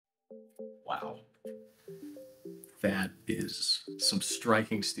Wow. That is some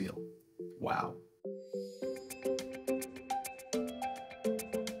striking steel. Wow.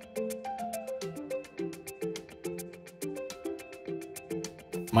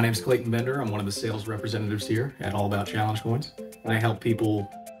 My name is Clayton Bender. I'm one of the sales representatives here at All About Challenge Coins. I help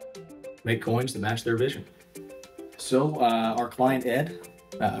people make coins that match their vision. So our client Ed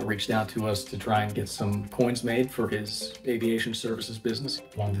reached out to us to try and get some coins made for his aviation services business.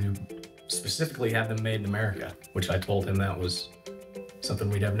 Wanted to specifically have them made in America, which I told him that was something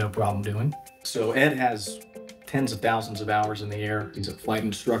we'd have no problem doing. So Ed has tens of thousands of hours in the air. He's a flight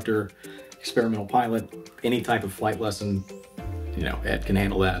instructor, experimental pilot, any type of flight lesson, Ed can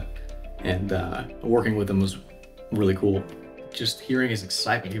handle that. And working with him was really cool. Just hearing his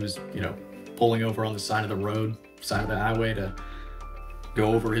excitement, he was, pulling over on the side of the road, side of the highway to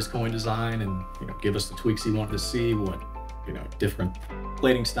go over his coin design and, give us the tweaks he wanted to see, what, different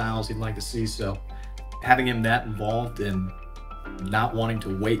plating styles he'd like to see. So having him that involved and not wanting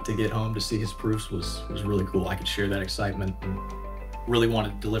to wait to get home to see his proofs was really cool. I could share that excitement and really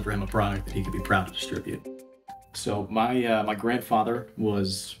wanted to deliver him a product that he could be proud to distribute. So my grandfather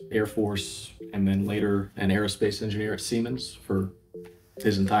was Air Force and then later an aerospace engineer at Siemens for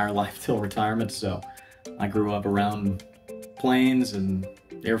his entire life till retirement. So I grew up around planes and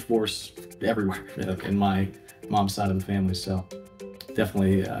Air Force everywhere in my mom's side of the family. So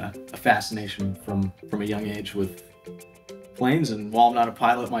definitely a fascination from a young age with planes. And while I'm not a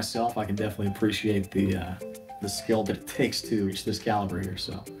pilot myself, I can definitely appreciate the skill that it takes to reach this caliber here.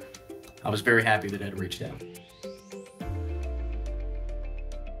 So I was very happy that Ed reached out.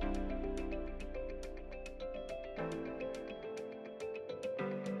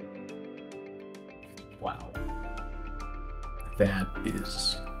 Wow. That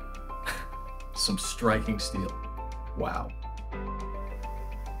is some striking steel. Wow.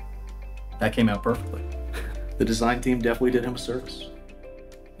 That came out perfectly. The design team definitely did him a service.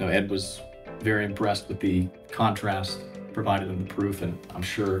 No, Ed was very impressed with the contrast provided in the proof, and I'm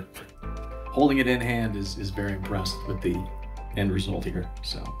sure holding it in hand is very impressed with the end result here.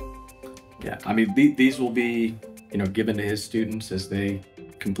 So yeah, I mean, these will be, given to his students as they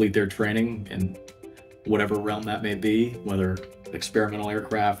complete their training in whatever realm that may be, whether experimental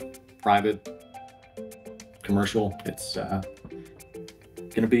aircraft, private, commercial. It's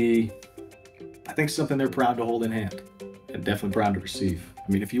gonna be, I think, something they're proud to hold in hand and definitely proud to receive.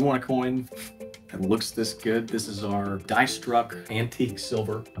 I mean, if you want a coin that looks this good, this is our die-struck antique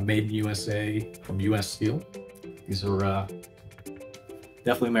silver, made in USA from US steel. These are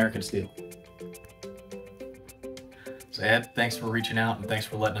definitely American steel. So Ed, thanks for reaching out and thanks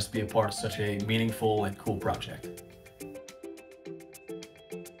for letting us be a part of such a meaningful and cool project.